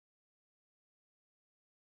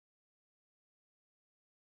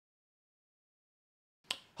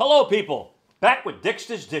Hello, people. Back with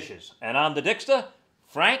Dicksta's Dishes. And I'm the Dicksta,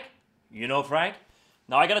 Frank. You know Frank.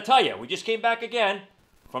 Now, I got to tell you, we just came back again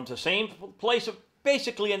from the same place, of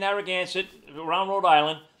basically in Narragansett, around Rhode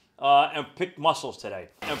Island, and picked mussels today.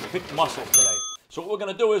 So what we're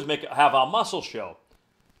going to do is have our mussel show.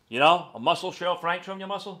 You know, a mussel show. Frank, show me your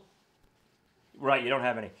mussel. Right, you don't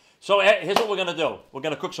have any. So here's what we're going to do. We're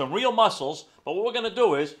going to cook some real mussels, but what we're going to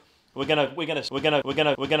do is we're gonna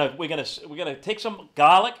take some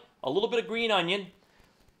garlic, a little bit of green onion,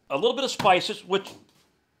 a little bit of spices. Where'd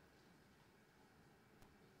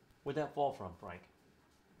that fall from, Frank?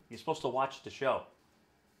 You're supposed to watch the show.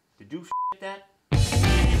 Did you that?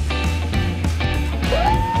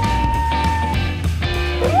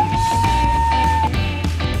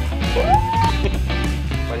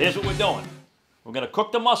 But here's what we're doing. We're gonna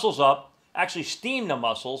cook the mussels up, actually steam the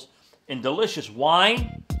mussels in delicious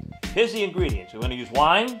wine. Here's the ingredients. We're going to use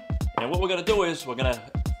wine, and what we're going to do is we're going to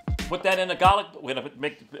put that in the garlic. We're going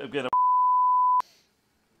to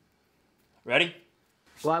Ready?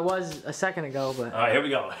 Well, I was a second ago, but... All right, here we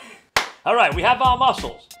go. All right, we have our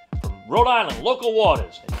mussels from Rhode Island, local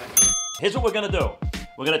waters. Here's what we're going to do.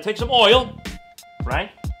 We're going to take some oil,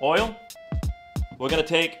 Frank, oil. We're going to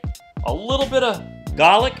take a little bit of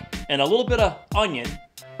garlic and a little bit of onion.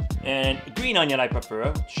 And green onion I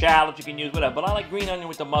prefer. Shallot you can use, whatever. But I like green onion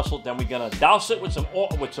with the mussel. Then we're gonna douse it with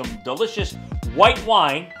some delicious white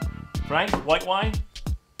wine. Frank, white wine.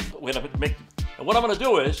 We're gonna make. And what I'm gonna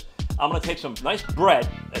do is I'm gonna take some nice bread,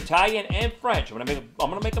 Italian and French. I'm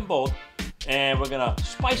gonna make them both, and we're gonna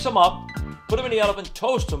spice them up, put them in the oven,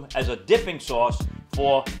 toast them as a dipping sauce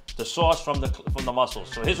for the sauce from the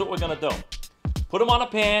mussels. So here's what we're gonna do. Put them on a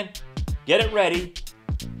pan. Get it ready.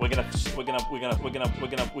 We're gonna say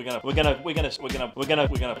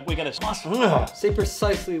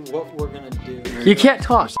precisely what we're gonna do. You can't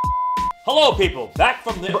talk. Hello, people. Back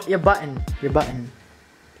from the your button.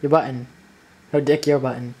 No, Dick, your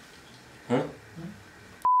button. Huh?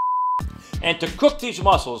 And to cook these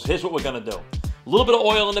mussels, here's what we're gonna do. A little bit of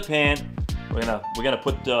oil in the pan. We're gonna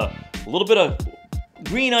put a little bit of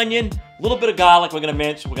green onion, a little bit of garlic. We're gonna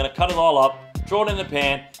mince. We're gonna cut it all up. Throw it in the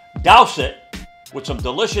pan. Douse it with some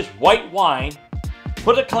delicious white wine.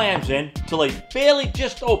 Put the clams in till they barely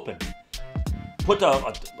just open. Put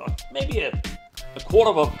maybe a quarter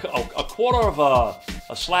of a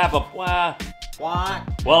slab of what?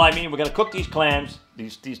 Well, I mean, we're gonna cook these clams,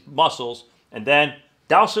 these mussels, and then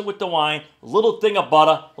douse it with the wine. A little thing of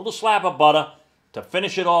butter, a little slab of butter to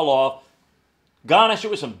finish it all off. Garnish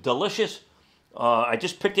it with some delicious. I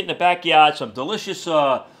just picked it in the backyard. Some delicious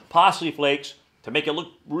parsley flakes to make it look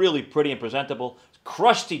really pretty and presentable.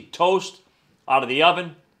 Crusty toast out of the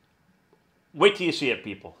oven. Wait till you see it,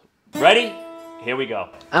 people. Ready? Here we go.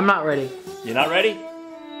 I'm not ready. You're not ready?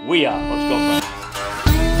 We are. Let's go, Frank.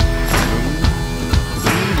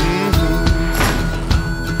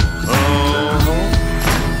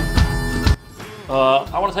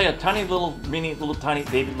 I want to tell you a tiny little, tiny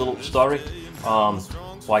baby little story.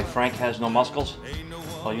 Why Frank has no muscles.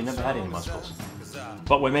 Well, you never had any muscles.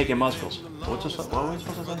 But we're making mussels. What's this? What are we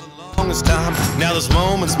supposed to say? Longest time, now this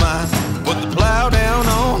moment's mine. Put the plow down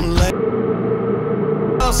on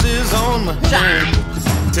land. House is on my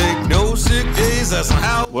hand. Take no sick days, that's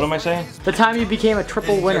how. What am I saying? The time you became a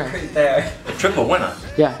triple winner. Right there. A triple winner?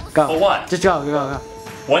 Yeah, go. For what? Just go.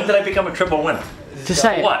 When did I become a triple winner? Just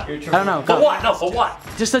say for it. What? I don't know. Go. For what? No, for what?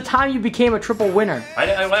 Just the time you became a triple winner.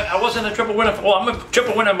 I wasn't a triple winner. I'm a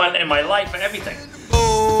triple winner in my life and everything.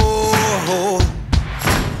 Oh.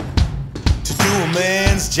 To do a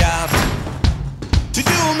man's job. To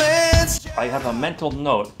do a man's job. I have a mental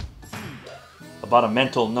note about a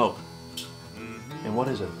mental note. And what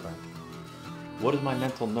is it, Frank? What is my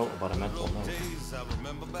mental note about a mental note?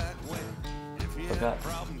 Forgot.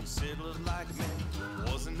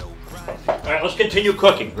 Alright, let's continue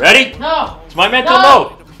cooking. Ready? No! It's my mental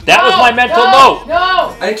note. That was my mental note.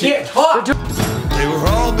 No! I can't talk! They were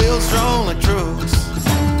all built strong like trucks.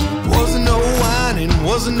 Wasn't no whining,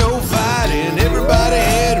 wasn't no fighting. Everybody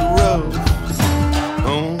had a rough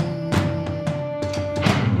home.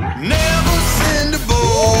 Never send a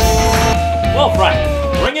boy. Well, Frank,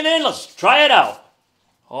 bring it in. Let's try it out.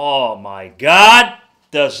 Oh my God.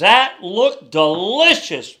 Does that look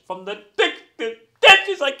delicious from the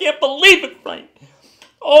dishes? I can't believe it, Frank.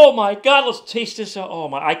 Oh my God, let's taste this. Oh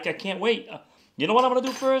my, I can't wait. You know what I'm gonna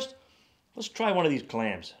do first? Let's try one of these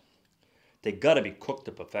clams. They gotta be cooked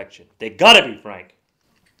to perfection. They gotta be, Frank.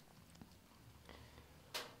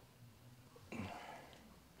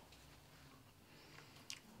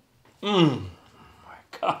 My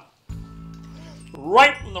God.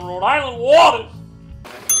 Right from the Rhode Island waters.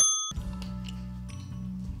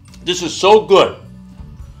 This is so good.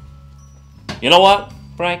 You know what,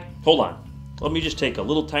 Frank? Hold on. Let me just take a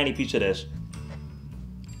little tiny piece of this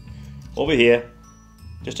over here,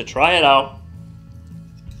 just to try it out.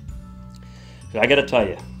 I gotta tell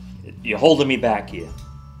you, you're holding me back here.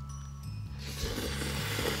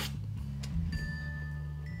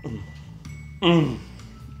 Mmm.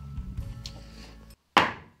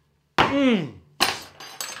 Mmm.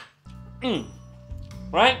 Mmm.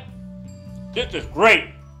 Right? This is great.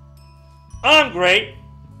 I'm great,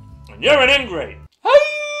 and you're an ingrate.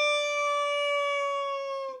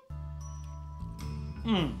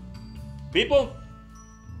 Mmm. People,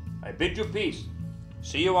 I bid you peace.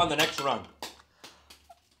 See you on the next run.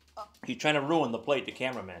 He's trying to ruin the plate, the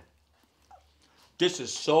cameraman. This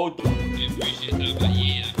is so...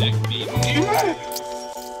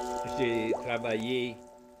 J'ai travaillé.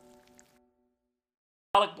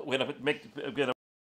 We're gonna